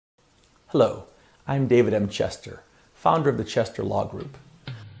Hello, I'm David M. Chester, founder of the Chester Law Group,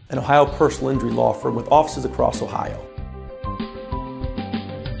 an Ohio personal injury law firm with offices across Ohio.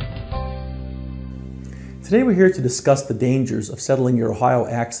 Today we're here to discuss the dangers of settling your Ohio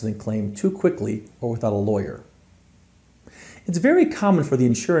accident claim too quickly or without a lawyer. It's very common for the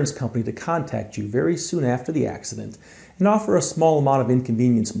insurance company to contact you very soon after the accident and offer a small amount of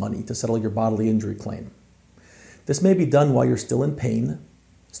inconvenience money to settle your bodily injury claim. This may be done while you're still in pain,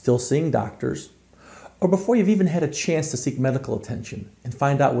 still seeing doctors, or before you've even had a chance to seek medical attention and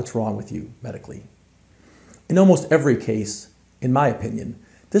find out what's wrong with you medically. In almost every case, in my opinion,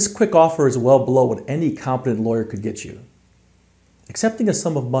 this quick offer is well below what any competent lawyer could get you. Accepting a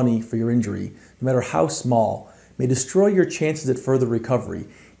sum of money for your injury, no matter how small, may destroy your chances at further recovery,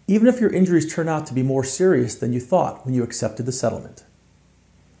 even if your injuries turn out to be more serious than you thought when you accepted the settlement.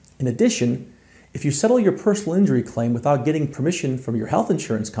 In addition, if you settle your personal injury claim without getting permission from your health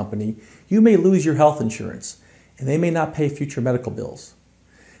insurance company, you may lose your health insurance, and they may not pay future medical bills.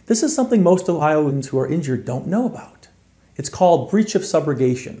 This is something most Ohioans who are injured don't know about. It's called breach of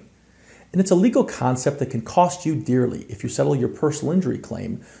subrogation, and it's a legal concept that can cost you dearly if you settle your personal injury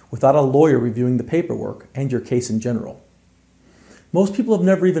claim without a lawyer reviewing the paperwork and your case in general. Most people have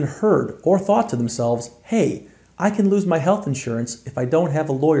never even heard or thought to themselves, hey, I can lose my health insurance if I don't have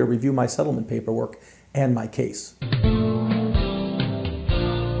a lawyer review my settlement paperwork and my case.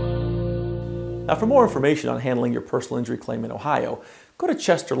 Now, for more information on handling your personal injury claim in Ohio, go to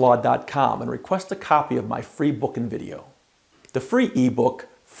chesterlaw.com and request a copy of my free book and video. The free ebook,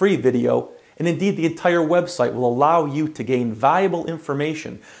 free video, and indeed the entire website will allow you to gain valuable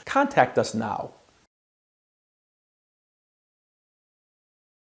information. Contact us now